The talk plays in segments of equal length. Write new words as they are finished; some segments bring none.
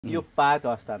यो पार्क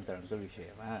हस्तान्तरणको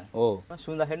विषयमा हो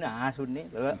सुन्दाखेरि हाँस उठ्ने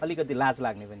र अलिकति लाज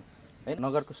लाग्ने पनि हैन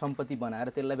नगरको सम्पत्ति बनाएर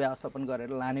त्यसलाई व्यवस्थापन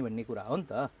गरेर लाने भन्ने कुरा हो नि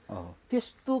त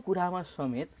त्यस्तो कुरामा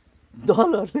समेत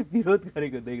दलहरूले विरोध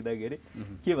गरेको देख्दाखेरि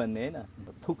के भन्ने हैन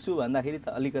थुक्छु भन्दाखेरि त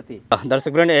अलिकति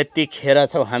दर्शकवृन्द यतिखेर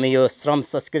छौँ हामी यो श्रम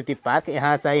संस्कृति पार्क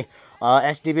यहाँ चाहिँ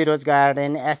एसडिबी रोज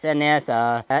गार्डन एसएनएस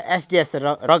एसडिएस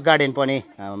रक गार्डन पनि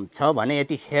छ भने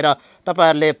यतिखेर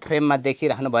तपाईँहरूले फ्रेममा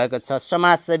देखिरहनु भएको छ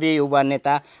समाजसेवी युवा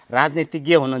नेता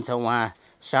राजनीतिज्ञ हुनुहुन्छ उहाँ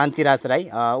शान्तिराज राई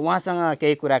उहाँसँग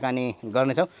केही कुराकानी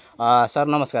गर्नेछौँ सर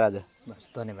नमस्कार हजुर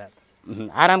धन्यवाद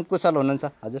आराम कुशल हुनुहुन्छ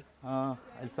हजुर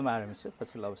अहिलेसम्म आरामै छु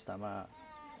पछिल्लो अवस्थामा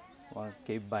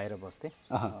केही बाहिर बस्थे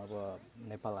अब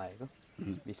नेपाल आएको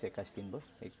 20-21 दिन भयो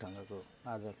एक ढङ्गको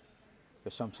आज यो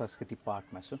श्रम संस्कृति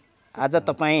पार्कमा छु आज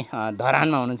तपाईँ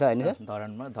धरानमा हुनुहुन्छ होइन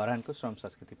सर धरानको श्रम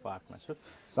संस्कृति पार्कमा छु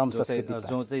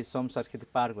जो चाहिँ श्रम संस्कृति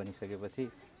पार्क भनिसकेपछि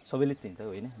सबैले चिन्छ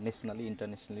होइन नेसनली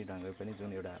इन्टरनेसनली ढङ्गले पनि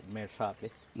जुन एउटा मेयर साहबले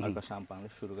अर्को साम्पाङले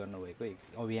सुरु गर्नुभएको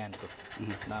एक अभियानको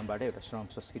नामबाट एउटा श्रम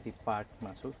संस्कृति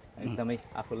पार्कमा छु एकदमै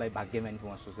आफूलाई भाग्यमानी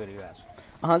महसुस गरिरहेको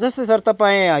छु जस्तै सर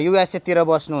तपाईँ युएसएतिर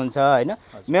बस्नुहुन्छ होइन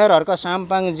मेयरहरूको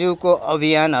साम्पाङज्यूको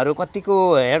अभियानहरू कतिको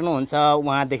हेर्नुहुन्छ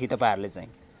उहाँदेखि तपाईँहरूले चाहिँ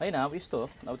होइन अब यस्तो हो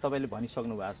अब तपाईँले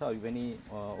भनिसक्नु भएको छ अघि पनि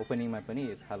ओपनिङमा पनि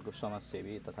एक खालको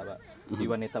समाजसेवी तथा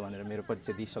युवा नेता भनेर मेरो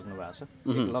परिचय दिइसक्नु भएको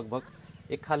छ लगभग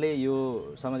एक खाले यो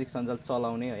सामाजिक सञ्जाल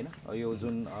चलाउने होइन यो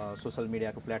जुन सोसल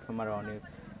मिडियाको प्लेटफर्ममा रहने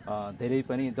धेरै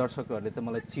पनि दर्शकहरूले त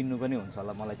मलाई चिन्नु पनि हुन्छ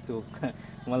होला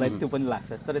मलाई त्यो पनि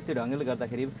लाग्छ तर त्यो ढङ्गले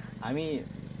गर्दाखेरि हामी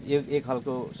एक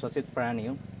खालको सचेत प्राणी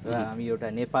हौँ र हामी एउटा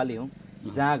नेपाली हौँ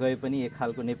जहाँ गए पनि एक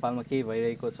खालको नेपालमा के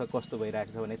भइरहेको छ कस्तो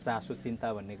भइरहेको छ भन्ने चासो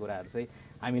चिन्ता भन्ने कुराहरू चाहिँ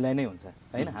हामीलाई नै हुन्छ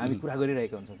होइन हामी कुरा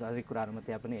गरिरहेको हुन्छौँ हरेक कुराहरूमा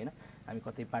त्यहाँ पनि होइन हामी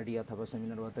कतै पार्टी अथवा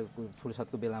सेमिनार अथवा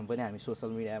फुर्सदको बेलामा पनि हामी सोसल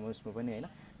मिडियामा उसमा पनि होइन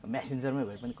मेसेन्जरमै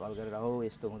भए पनि कल गरेर हो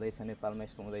यस्तो हुँदैछ नेपालमा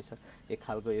यस्तो हुँदैछ एक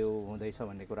खालको यो हुँदैछ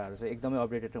भन्ने कुराहरू चाहिँ एकदमै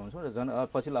अपडेटेड हुन्छौँ र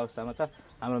पछिल्लो अवस्थामा त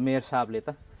हाम्रो मेयर साहबले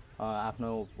त आफ्नो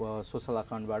सोसल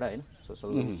अकाउन्टबाट होइन सोसल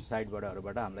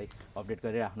साइटबाटबाट हामीलाई अपडेट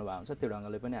गरिराख्नु भएको हुन्छ त्यो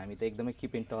ढङ्गले पनि हामी त एकदमै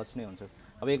किप इन टच नै हुन्छौँ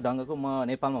अब एक ढङ्गको म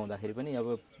नेपालमा हुँदाखेरि पनि अब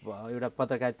एउटा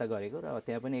पत्रकारिता गरेको र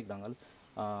त्यहाँ पनि एक ढङ्गले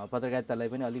पत्रकारितालाई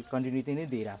पनि अलिक कन्टिन्युटी नै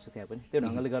दिइरहेको छु त्यहाँ पनि त्यो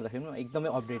ढङ्गले गर्दाखेरि म एकदमै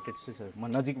अपडेटेड छु सर म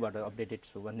नजिकबाट अपडेटेड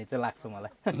छु भन्ने चाहिँ लाग्छ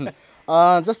मलाई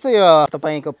जस्तै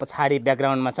तपाईँको पछाडि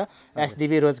ब्याकग्राउन्डमा छ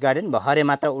एसडिबी रोज गार्डन भर्खरै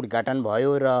मात्र उद्घाटन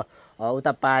भयो र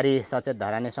उता पारी सचेत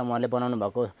धराने समूहले बनाउनु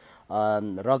भएको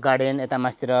रक गार्डन यता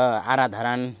मास्तिर आरा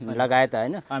धरान लगायत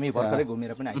होइन हामी भर्खरै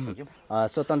घुमेर पनि आइसक्यौँ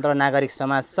स्वतन्त्र नागरिक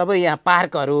समाज सबै यहाँ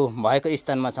पार्कहरू भएको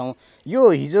स्थानमा छौँ यो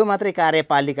हिजो मात्रै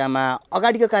कार्यपालिकामा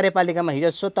अगाडिको कार्यपालिकामा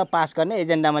हिजो स्वतः पास गर्ने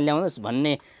एजेन्डामा ल्याउनुहोस्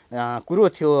भन्ने कुरो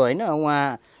थियो होइन उहाँ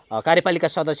कार्यपालिका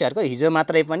सदस्यहरूको हिजो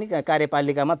मात्रै पनि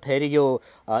कार्यपालिकामा फेरि यो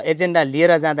एजेन्डा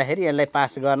लिएर जाँदाखेरि यसलाई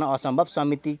पास गर्न असम्भव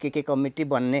समिति के कमिटी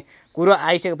भन्ने कुरो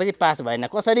आइसकेपछि पास भएन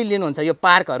कसरी लिनुहुन्छ यो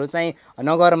पार्कहरू चाहिँ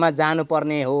नगरमा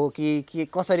जानुपर्ने हो कि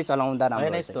कसरी चलाउँदा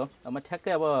होइन यस्तो म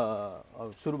ठ्याक्कै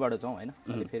अब सुरुबाट जाउँ होइन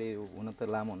फेरि हुन त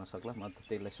लामो हुनसक्ला म त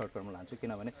त्यसलाई सर्टकटमा लान्छु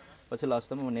किनभने पछिल्लो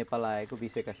अवस्थामा म नेपाल आएको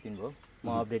 20-21 दिन भयो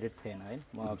म अपडेटेड थिएन होइन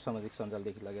म सामाजिक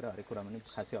सञ्जालदेखि लगेर हरेक कुरामा पनि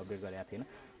खासै अपडेट गरेको थिएन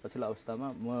पछिल्लो अवस्थामा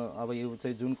म अब यो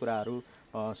चाहिँ जुन कुराहरू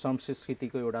श्रम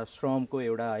संस्कृतिको एउटा श्रमको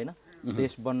एउटा होइन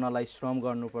देश बन्नलाई श्रम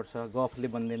गर्नुपर्छ गफले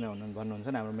बन्दैन भन्नुहुन्छ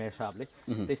नि हाम्रो मेयर साहबले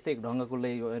त्यस्तै एक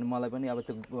ढङ्गकोले मलाई पनि अब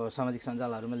त्यो सामाजिक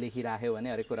सञ्जालहरूमा लेखिराख्यो भने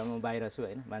हरेक कुरामा बाहिर छु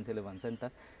होइन मान्छेले भन्छ नि त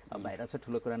अब बाहिर छ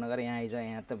ठुलो कुरा नगरेर यहाँ आइज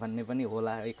यहाँ त भन्ने पनि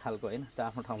होला एक खालको होइन त्यो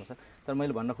आफ्नो ठाउँमा छ तर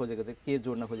मैले भन्न खोजेको चाहिँ के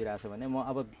जोड्न खोजिरहेको छु भने म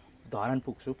अब धरान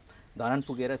पुग्छु धरान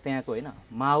पुगेर त्यहाँको होइन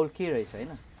माहौल के रहेछ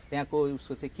होइन त्यहाँको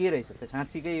उसको चाहिँ के रहेछ त्यो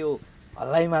साँच्चीकै यो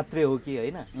हल्लाइ मात्रै हो कि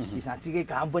होइन कि साँच्चीकै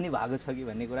काम पनि भएको छ कि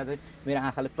भन्ने कुरा चाहिँ मेरो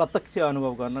आँखाले प्रत्यक्ष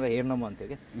अनुभव गर्न र हेर्न मन थियो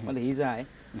क्या मैले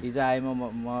हिजो आएँ म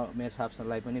मेरो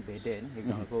साहबलाई पनि भेटेँ होइन एक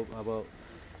ढङ्गको अब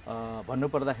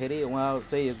भन्नुपर्दाखेरि उहाँ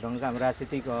चाहिँ एक ढङ्गको हाम्रो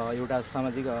राजनीतिक एउटा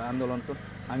सामाजिक आन्दोलनको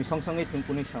हामी सँगसँगै थियौँ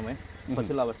कुनै समय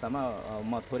पछिल्लो अवस्थामा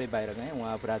म थोरै बाहिर गएँ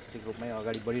उहाँ राजनीतिक रूपमै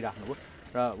अगाडि बढिराख्नुभयो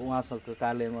र उहाँसँगको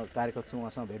कार्यकक्षमा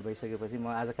उहाँसँग भेट भइसकेपछि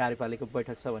म आज कार्यपालिका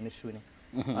बैठक छ भन्ने सुनेँ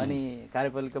अनि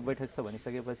कार्यपालिका बैठक छ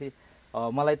भनिसकेपछि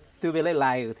मलाई त्यो बेलै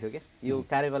लागेको थियो क्या यो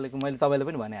कार्यपालिका मैले तपाईँले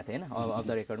पनि भनेको थिएँ होइन अफ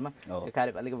द रेकर्डमा यो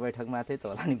कार्यपालिका बैठकमा थिएँ त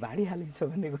होला नि भाडी हालिन्छ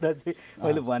भन्ने कुरा चाहिँ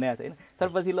मैले भनेको थिएँ होइन तर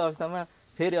पछिल्लो अवस्थामा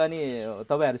फेरि अनि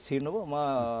तपाईँहरू छिर्नुभयो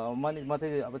म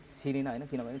चाहिँ अब छिरिनँ होइन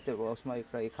किनभने त्यो उसमा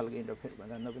एक खालको इन्टरफेयर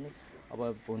भन्दा पनि अब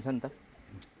हुन्छ नि त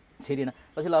छिरिनँ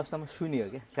पछिल्लो अवस्थामा सुनियो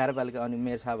क्या कार्यपालिका अनि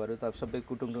मेयर साहबहरू त सबै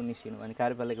कुटुम्ब निस्किनु अनि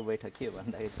कार्यपालिका बैठक के हो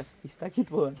भन्दाखेरि त स्थगित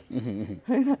भयो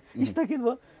होइन स्थगित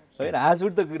भयो होइन हाँस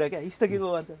उठ्दो कुरा क्या स्थगित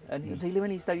भयो भन्छ अनि जहिले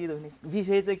पनि स्थगित हुने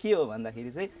विषय चाहिँ के हो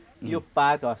भन्दाखेरि चाहिँ यो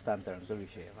पार्क हस्तान्तरणको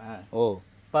विषयमा हो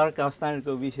पार्क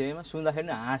हस्तान्तरणको विषयमा सुन्दाखेरि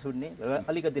हाँस उठ्ने र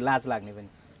अलिकति लाज लाग्ने पनि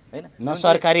हैन न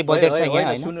सरकारी बजेट छ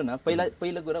यहाँ हैन सुन्नु न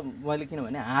पहिलो कुरा मैले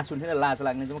किनभने हाँस उठ्ने र लाज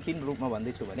लाग्ने चाहिँ म किन रूपमा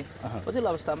भन्दैछु भने पछिल्लो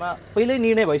अवस्थामा पहिल्यै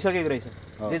निर्णय भइसकेको रहेछ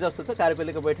जे जस्तो छ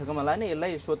कार्यपालिका बैठकमा लाने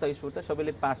यसलाई स्वतः स्फूर्त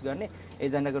सबैले पास गर्ने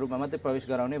एजेन्डाको रूपमा मात्रै प्रवेश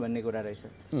गराउने भन्ने कुरा रहेछ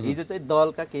हिजो चाहिँ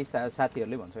दलका केही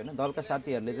साथीहरूले भन्छ हैन दलका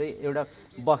साथीहरूले चाहिँ एउटा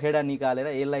बखेडा निकालेर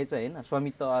यसलाई चाहिँ हैन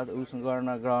स्वामित्व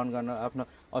ग्रहण गर्न आफ्नो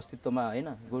अस्तित्वमा हैन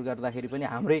गर्दाखेरि पनि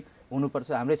हाम्रै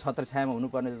हुनुपर्छ हाम्रै छत्रछायामा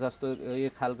हुनुपर्ने जस्तो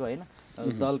एक खालको हैन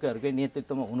दलकाहरूकै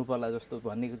नेतृत्वमा हुनुपर्ला जस्तो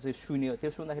भन्ने चाहिँ सुन्यो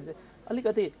त्यो सुन्दाखेरि चाहिँ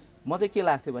अलिकति म चाहिँ के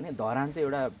लाग्थ्यो भने धरान चाहिँ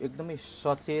एउटा एकदमै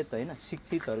सचेत हैन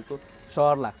शिक्षितहरूको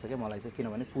सहर लाग्छ क्या मलाई चाहिँ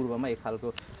किनभने पूर्वमा एक खालको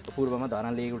पूर्वमा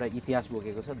धरानले एउटा इतिहास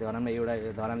बोकेको छ धरानले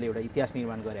एउटा इतिहास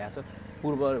निर्माण गरेको छ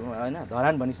पूर्व हैन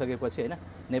धरान भनिसकेपछि हैन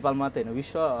नेपाल मात्रै हैन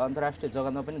विश्व अन्तर्राष्ट्रिय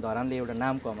जगतमा पनि धरानले एउटा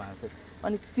नाम कमाएको थियो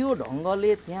अनि त्यो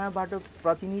ढङ्गले त्यहाँबाट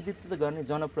प्रतिनिधित्व गर्ने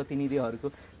जनप्रतिनिधिहरूको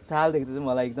चाल देख्दा चाहिँ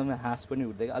मलाई एकदमै हाँस पनि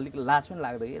उठ्दै अलिक लाज पनि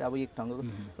लाग्दै अब एक ढङ्गको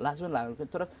लाज पनि लाग्यो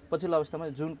तर पछिल्लो अवस्थामा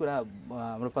जुन कुरा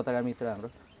हाम्रो पत्रकार मित्र हाम्रो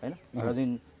हैन रजिन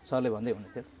सरले भन्दै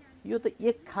हुनुहुन्थ्यो यो त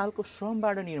एक खालको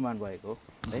श्रमबाट निर्माण भएको हो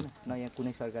हैन न यहाँ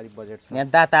कुनै सरकारी बजेट छ यहाँ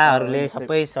दाताहरूले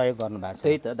सबै सहयोग गर्नुभएको छ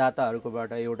त्यही त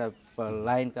दाताहरूकोबाट एउटा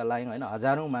लाइनका लाइन हैन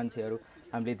हजारौँ मान्छेहरू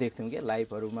हामीले देख्थ्यौँ कि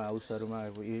लाइभहरूमा उसहरूमा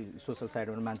सोसल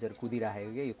साइटहरूमा मान्छेहरू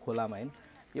कुदिराखेको कि यो खोलामा हैन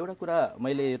एउटा कुरा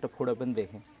मैले एउटा फोटो पनि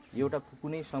देखेँ एउटा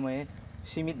कुनै समय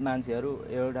सीमित मान्छेहरू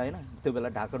एउटा हैन त्यो बेला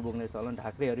ढाकर बोक्ने चलन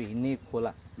ढाक्रेहरू हिँड्ने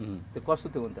खोला त्यो कस्तो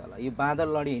थियो हुन्थ्यो होला यो बाँदर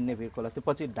लडी हिँड्ने भिड खोला त्यो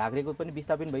पछि ढाक्रेको पनि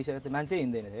विस्थापन भइसकेको थियो मान्छे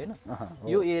हिँड्दैन थियो हैन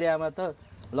यो एरियामा त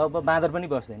लगभग बाँदर पनि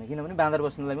बस्दैन किनभने बाँदर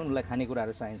बस्नलाई पनि उसलाई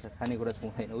खानेकुराहरू चाहिन्छ खानेकुरा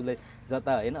पाउँदैन उसले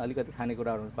जता हैन अलिकति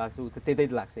खानेकुराहरू पाएको उ त्यतै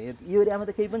लाग्छ यो एरियामा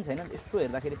त केही पनि छैन यसो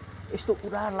हेर्दाखेरि यस्तो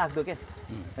उडार लाग्दो क्या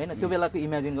हैन त्यो बेलाको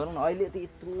इमेजिन गरौँ न अहिले त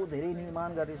यत्रो धेरै निर्माण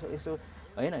गरेको छ यसो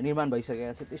हैन निर्माण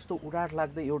भइसकेको छ त्यस्तो उडार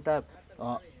लाग्दो एउटा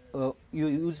यो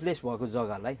युजलेस भएको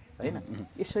जग्गालाई हैन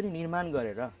यसरी निर्माण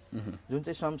गरेर जुन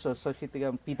चाहिँ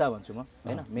संस्कृतिका पिता भन्छु म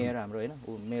हैन मेयर हाम्रो हैन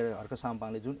मेयर हर्क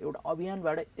साम्पाङले जुन एउटा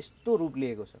अभियानबाट यस्तो रूप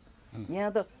लिएको छ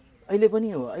यहाँ त अहिले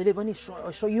पनि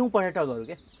सयौँ पर्यटकहरू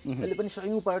के अहिले पनि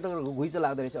सयौँ पर्यटकहरूको घुइँचो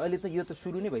लाग्दो रहेछ अहिले त यो त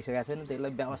सुरु नै भइसकेको छैन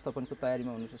त्यसलाई व्यवस्थापनको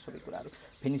तयारीमा हुनुहुन्छ सबै कुराहरू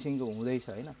फिनिसिङको हुँदैछ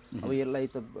हैन अब यसलाई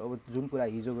त अब जुन कुरा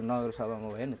हिजोको नगरसभामा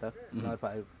भयो नि त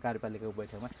कार्यपालिकाको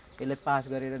बैठकमा यसलाई पास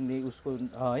गरेर उसको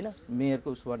हैन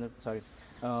मेयरको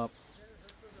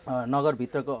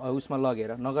नगरभित्रको उसमा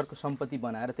लगेर नगरको सम्पत्ति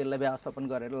बनाएर त्यसलाई व्यवस्थापन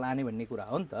गरेर लाने भन्ने कुरा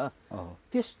हो नि त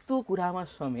त्यस्तो कुरामा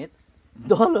समेत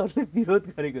दलहरूले विरोध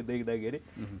गरेको देख्दाखेरि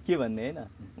के भन्ने हैन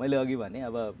मैले अघि भने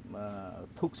अब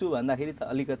थुक्छु भन्दाखेरि त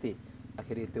अलिकति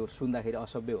आखिर त्यो सुन्दाखेरि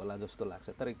असभ्य होला जस्तो लाग्छ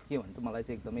तर के भन्छ मलाई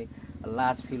चाहिँ एकदमै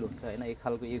लाज फिल हुन्छ हैन एक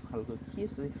खालको के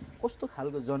कस्तो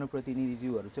खालको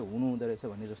जनप्रतिनिधिज्यूहरू चाहिँ हुनुहुँदो रहेछ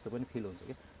भन्ने जस्तो पनि फिल हुन्छ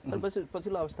कि तर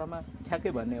पछिल्लो अवस्थामा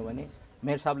ठ्याक्कै भन्ने हो भने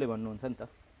मेयर साहबले भन्नुहुन्छ नि त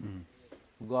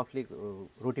गफले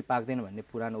रोटी पाक्दैन भन्ने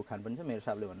पुरानो उखान पनि छ मेयर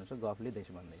साहबले भन्नुहुन्छ गफले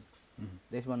देश बन्दैन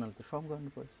देश बन्नलाई त श्रम गर्नु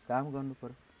पर्यो काम गर्नु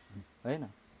पर्यो हैन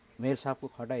मेयर साहबको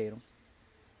खटा हेरौँ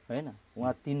हैन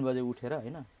उहाँ 3 बजे उठेर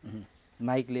हैन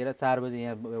माइक लिएर 4 बजे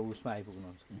यहाँ उसमा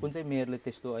आइपुग्नुहुन्छ कुन चाहिँ मेयरले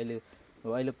त्यस्तो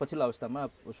अहिले पछिल्लो अवस्थामा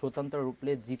स्वतन्त्र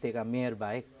रूपले जितेका मेयर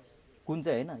बाहेक कुन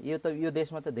चाहिँ हैन यो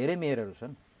देशमा त धेरै मेयरहरू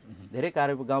छन् धेरै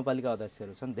गाउँपालिका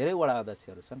अध्यक्षहरू छन् धेरै वडा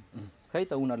अध्यक्षहरू छन् खै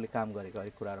त उनीहरूले काम गरेको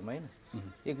हरेक कुराहरूमा हैन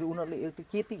उनीहरूले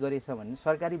के गरेछ भने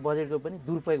सरकारी बजेटको पनि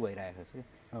दुरुपयोग भइरहेको छ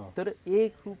तर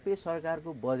एक रुपैयाँ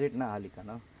सरकारको बजेट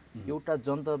नहालिकन एउटा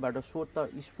जनताबाट स्वतः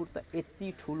स्फूर्त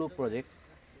यति ठुलो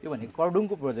प्रोजेक्ट यो भने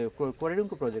करोडौँको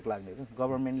प्रोजेक्ट लाग्ने हो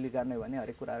गभर्मेन्टले गर्ने भने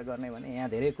हरेक कुराहरू गर्ने भने यहाँ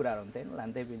धेरै कुराहरू हुन्थ्यो हैन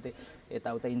लान्दै पिन्दै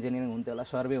यताउता इन्जिनियरिङ हुन्थ्यो होला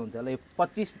सर्वे हुन्थ्यो होला यो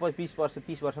 25-20 वर्ष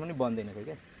 30 वर्ष पनि बन्दैन थियो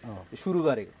क्या सुरु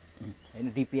गरेको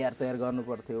हैन डिपिआर तयार गर्नु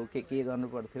पर्थ्यो के गर्नु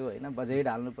पर्थ्यो हैन बजेट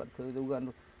हाल्नु पर्थ्यो उ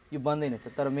गर्नु यो बन्दैन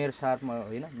थियो तर मेयर साहबमा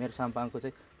हैन मेयर साम्पाङको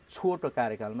चाहिँ छोटो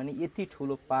कार्यकालमा नि यति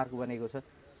ठुलो पार्क बनेको छ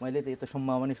मैले त यो त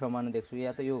सम्मान देख्छु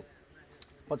या त यो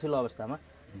पछिल्लो अवस्थामा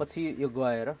पछि यो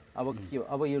गएर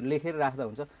अब यो लेखेर राख्दा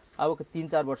हुन्छ अबको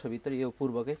 3-4 वर्षभित्र यो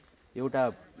पूर्वकै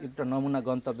एउटा नमुना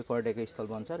गन्तव्य पर्यटकीय स्थल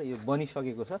बन्छ र यो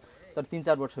बनिसकेको छ तर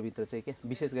 3-4 वर्षभित्र चाहिँ के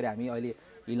विशेष गरी हामी अहिले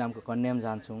इलामको कन्याम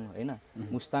जान्छौँ हैन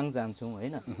मुस्ताङ जान्छौँ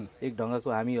हैन एक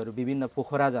ढङ्गको हामीहरू विभिन्न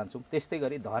पोखरा जान्छौँ त्यस्तै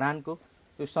गरी धरानको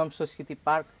यो संस्कृति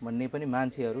पार्क भन्ने पनि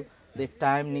मान्छेहरूले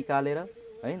टाइम निकालेर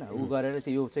हैन उ गरेर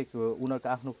त्यो यो चाहिँ उनीहरूको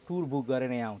आफ्नो टुर बुक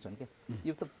गरेर यहाँ आउँछन् के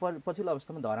यो त पछिल्लो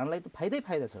अवस्थामा धरानलाई त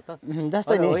फाइदै छ त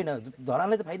जस्तै हैन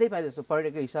धरानलाई त फाइदै छ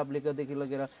पर्यटकको हिसाबलेदेखि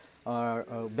लगेर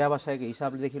व्यवसायको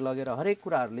हिसाबलेदेखि लगेर हरेक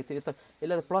कुराहरूले त्यो त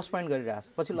यसलाई त प्लस पोइन्ट गरिरहेको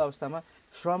छ पछिल्लो अवस्थामा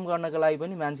श्रम गर्नका लागि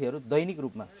पनि मान्छेहरू दैनिक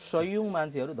रूपमा सयौँ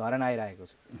मान्छेहरू धरान आइरहेको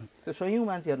छ त्यो सयौँ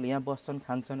मान्छेहरूले यहाँ बस्छन्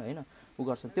खान्छन् हैन उ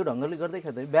गर्छन् त्यो ढङ्गले गर्दै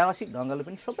व्यावसायिक ढङ्गले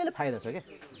पनि सबैले फाइदा छ के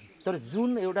तर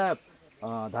जुन एउटा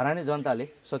धरानी जनताले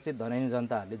सचेत धरानी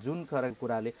जनताहरूले जुन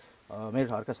कुराले मेरो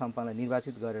हर्क सम्पालाई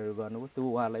निर्वाचित गरेर गर्नुभयो त्यो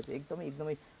उहाँलाई चाहिँ एकदमै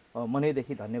एकदमै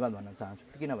मनैदेखि धन्यवाद भन्न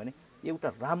चाहन्छु किनभने एउटा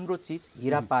राम्रो चिज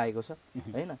हिरा पाएको छ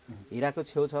हैन हिराको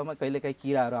छेउछाउमा कहिलेकाहीँ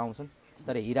किराहरू आउँछन्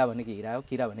तर हिरा भनेको हिरा हो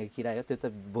किरा भनेको किरा हो त्यो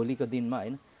त भोलिको दिनमा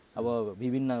हैन अब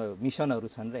विभिन्न मिसनहरू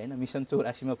छन् र हैन मिसन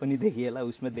 84 मा पनि देखिएला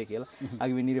उसमा देखिएला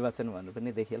आगामी निर्वाचन भन्नु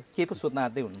पनि देखिएला के पो सोध्न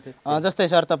आदै हुनुहुन्थ्यो जस्तै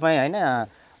सर तपाईँ हैन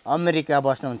अमेरिका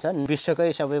बस्नुहुन्छ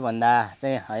विश्वकै सबैभन्दा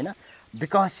चाहिँ हैन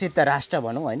विकसित राष्ट्र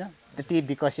भनौँ हैन त्यति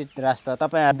विकसित राष्ट्र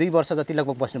तपाईँ 2 वर्ष जति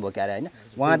लगभग बस्नुभयो क्यारे हैन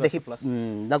उहाँदेखि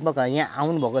लगभग यहाँ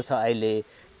आउनुभएको छ अहिले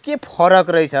के फरक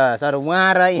रहेछ सर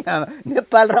उहाँ र यहाँ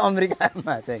नेपाल र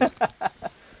अमेरिकामा चाहिँ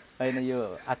हैन यो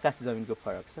आकाश जमिनको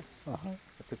फरक छ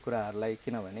त्यो कुराहरूलाई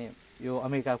किनभने यो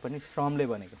अमेरिका पनि श्रमले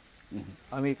बनेको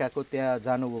अमेरिकाको त्यहाँ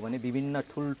जानुभयो भने विभिन्न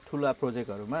ठुला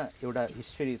प्रोजेक्टहरूमा एउटा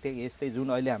हिस्ट्री थियो यस्तै जुन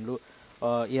अहिले हाम्रो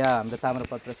यहाँ हाम्रो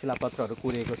ताम्रपत्र शिलापत्रहरू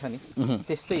कुरेको छ नि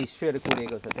त्यस्तै हिस्ट्रीहरू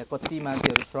कुरेको छ त्यहाँ कति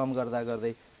मान्छेहरू श्रम गर्दा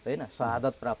गर्दै हैन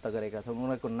शहादत प्राप्त गरेका छन्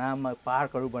उनीहरूको नाममा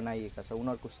पार्कहरू बनाइएका छ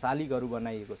उनीहरूको शालिगहरू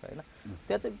बनाइएको छ हैन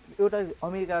त्यहाँ चाहिँ एउटा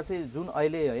अमेरिका चाहिँ जुन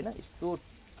अहिले हैन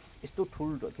यस्तो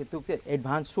ठुलो त्यो के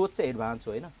एडभान्स सोच चाहिँ एडभान्स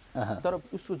हो हैन तर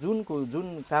उसको जुन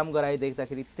काम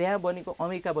गराइदेख्दाखेरि त्यहाँ बनेको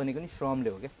अमेरिका बनेको नि श्रमले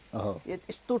हो क्या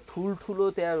यस्तो ठुलो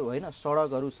त्यहाँ हैन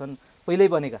सडकहरू छन् पहिल्यै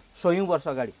बनेका 100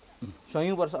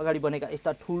 वर्ष अगाडि बनेका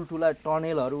यस्ता ठुल्ठुला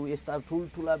टनेलहरू यस्ता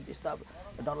ठुल्ठुला यस्ता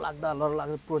डरलाग्दा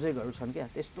प्रोजेक्टहरू छन् क्या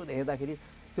त्यस्तो हेर्दाखेरि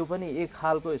त्यो पनि एक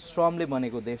खालको श्रमले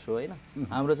बनेको देश हो हैन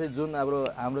हाम्रो चाहिँ जुन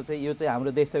हाम्रो चाहिँ यो चाहिँ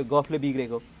हाम्रो देश चाहिँ गफले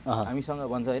बिग्रेको हामीसँग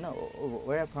भन्छ हैन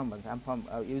वेयर फ्रम भन्छ आम फ्रम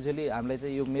युजुअली हामीलाई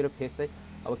चाहिँ यो मेरो फेस चाहिँ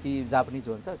अब कि जापानिज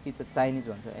भन्छ कि चाहिँ चाइनिज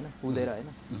भन्छ हैन पुदेर हैन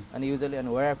अनि युजुअली अनि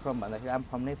वेयर फ्रम भन्दाखेरि आम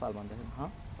फ्रम नेपाल भन्दाखेरि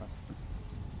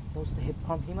दोस्त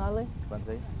फ्रम हिमालय भन्छ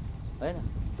हैन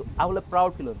त्यो आफूलाई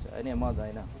प्राउड फिल हुन्छ हैन म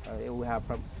हैन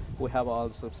we have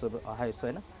also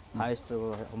highest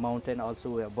mountain also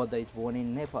Buddha is born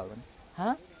in Nepal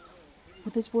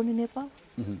Buddha is born in Nepal?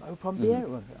 Are you from there?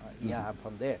 Yeah, I'm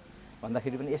from there.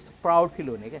 भन्दाखेरि पनि यस्तो प्राउड फिल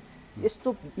हुने क्या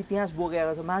यस्तो इतिहास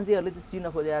बोकेको छ मान्छेहरूले त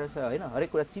चिन्न खोजेको छ हैन हरेक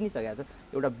कुरा चिनिसकेको छ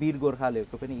एउटा वीर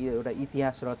गोर्खाहरूको पनि एउटा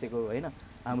इतिहास रचेको हैन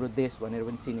हाम्रो देश भनेर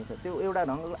पनि चिनिन्छ त्यो एउटा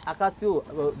ढङ्गको आकाश त्यो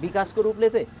विकासको रूपले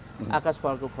चाहिँ आकाश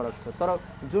पातालको फरक छ तर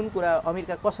जुन कुरा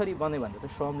अमेरिका कसरी बन्यो भन्दा त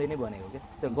श्रमले नै बनेको क्या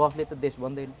त्यो गफले त देश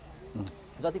बन्दैन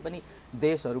जति पनि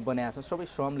देशहरू बनाएको छ सबै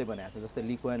श्रमले बनाएको छ जस्तै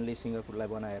ली कुवानले सिङ्गापुरलाई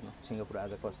बनायो हेर्नु सिङ्गापुर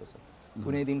आज कस्तो छ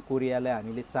कुनै दिन कोरियालाई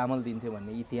हामीले चामल दिन्थ्यो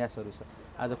भन्ने इतिहासहरू छ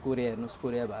आज कोरिया हेर्नुस्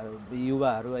कोरिया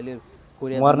युवाहरू अहिले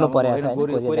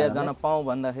कोरिया जान पाऊँ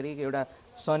भन्दाखेरि एउटा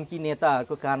सन्की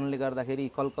नेताहरूको कारणले गर्दाखेरि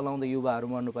कलकलाउँदै युवाहरू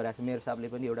मर्नु परेको छ मेयर साहबले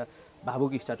पनि एउटा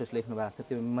भावुक स्ट्याटस लेख्नु भएको थियो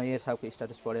त्यो मेयर साहबको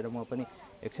स्ट्याटस पढेर म पनि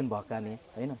एकछिन भक्काने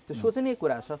हैन त्यो सोचनीय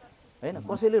कुरा छ हैन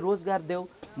कसैले रोजगार देऊ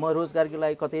म रोजगारको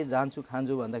लागि कतै जान्छु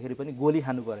खान्छु भन्दाखेरि पनि गोली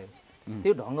खानु परेको छ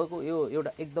त्यो ढङ्गको यो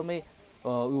एउटा एकदमै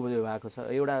उयो भएको छ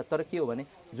एउटा तर के हो भने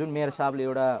जुन मेयर साहबले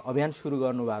एउटा अभियान सुरु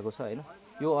गर्नु भएको छ हैन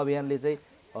यो अभियानले चाहिँ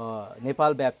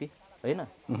नेपाल व्यापी हैन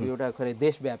एउटा खरै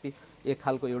देशव्यापी एक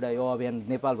खालको एउटा यो अभियान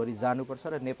नेपालभरि जानुपर्छ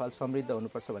र नेपाल समृद्ध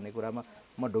हुनुपर्छ भन्ने कुरामा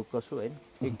म ढुक्क छु हैन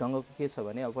एक ढङ्गको के छ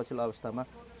भने अब पछिल्लो अवस्थामा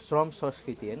श्रम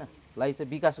संस्कृति हैन लाई चाहिँ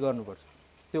विकास गर्नुपर्छ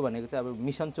त्यो भनेको चाहिँ अब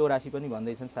मिसन 84 पनि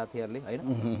भन्दैछन् साथीहरूले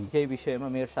हैन केही विषयमा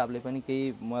मेयर साहबले पनि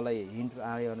केही मलाई हिन्ट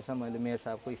आए अनुसार मैले मेयर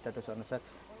साहबको स्ट्याटस अनुसार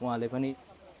उहाँले पनि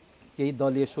केही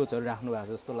दलीय सोचहरू राख्नु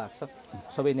भएको जस्तो लाग्छ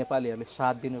सबै नेपालीहरूले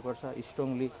साथ दिनुपर्छ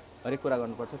स्ट्रङली हरेक कुरा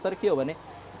गर्नुपर्छ तर के हो भने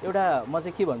एउटा म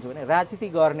चाहिँ के भन्छु भने राजनीति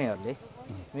गर्नेहरूले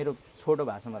मेरो छोटो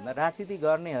भाषामा भन्दा राजनीति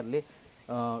गर्नेहरूले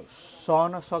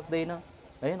सहन सक्दैन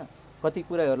हैन कति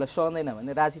कुराहरूलाई सहँदैन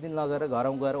भने राजनीति नगरेर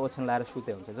घरमा गएर ओछ्यान लाएर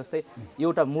सुते हुन्छ जस्तै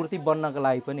एउटा मूर्ति बन्नको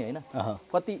लागि पनि हैन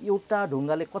कति एउटा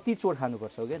ढुङ्गाले कति चोट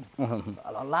खानुपर्छ हो हैन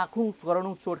लाखौं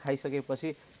करोडौं चोट खाइसकेपछि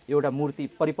एउटा मूर्ति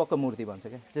परिपक्व मूर्ति भन्छ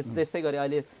क्या त्यस्तै गरी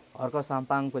अहिले हर्क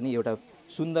साम्पाङ पनि एउटा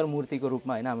सुन्दर मूर्तिको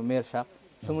रूपमा हैन हाम्रो मेयर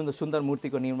साहब सुन्दर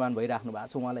मूर्तिको निर्माण भइराख्नु भएको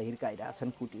छ उहाँलाई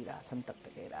हिर्काइरहेछन् कुटिरहेछन्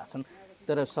टक्टकाइरहेछन्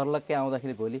तर सर्लक्कै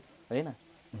आउँदाखेरि भोलि हैन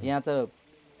यहाँ त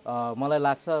मलाई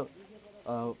लाग्छ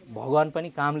भगवान पनि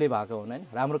कामले भएको हुन् हैन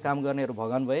राम्रो काम गर्नेहरू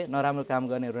भगवान भए नराम्रो काम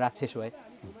गर्नेहरू राक्षस भए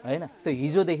हैन त्यो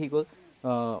हिजोदेखिको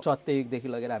सत्ययुगदेखि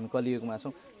लगेर हामी कलियुगमा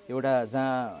छौँ एउटा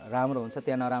जहाँ राम्रो हुन्छ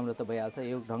त्यहाँ नराम्रो त भइहाल्छ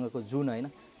यो ढङ्गको जुन हैन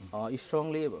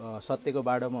स्ट्रङली सत्यको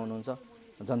बाटोमा हुनुहुन्छ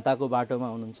जनताको बाटोमा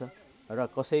हुनुहुन्छ र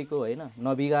कसैको हैन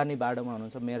नबिगार्ने बाटोमा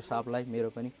हुनुहुन्छ मेयर साहबलाई मेरो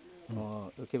पनि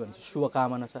के भन्छ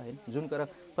शुभकामना छ हैन जुन कुरा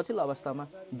पछिल्लो अवस्थामा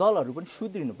दलहरू पनि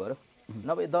सुध्रिनु पर्यो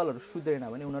नभए दलहरू सुध्रेन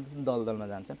भने उनीहरू पनि दलदलमा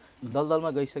जान्छन् दलदलमा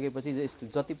गइसकेपछि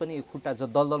जति पनि खुट्टा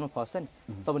दलदलमा फस्छ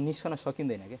नि तब निस्कन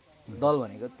सकिँदैन क्या दल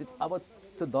भनेको अब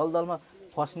त्यो दलदलमा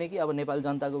फस्ने कि अब नेपाली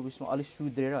जनताको बिचमा अलिक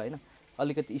सुध्रेर हैन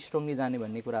अलिकति स्ट्रङली जाने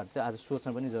भन्ने कुराहरू चाहिँ आज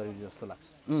सोच्न पनि जरुरी जस्तो लाग्छ।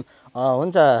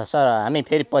 हुन्छ सर, हामी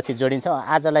फेरि पछि जोडिन्छौँ।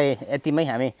 आजलाई यतिमै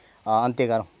हामी अन्त्य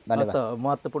गरौँ। धन्यवाद। हस्त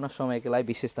महत्त्वपूर्ण समयको लागि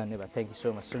विशेष धन्यवाद। Thank you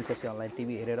so much. Sunkoshi online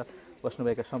TV हेरेर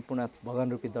बस्नुभएका सम्पूर्ण भगवान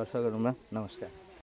रूपी दर्शकहरूमा नमस्कार।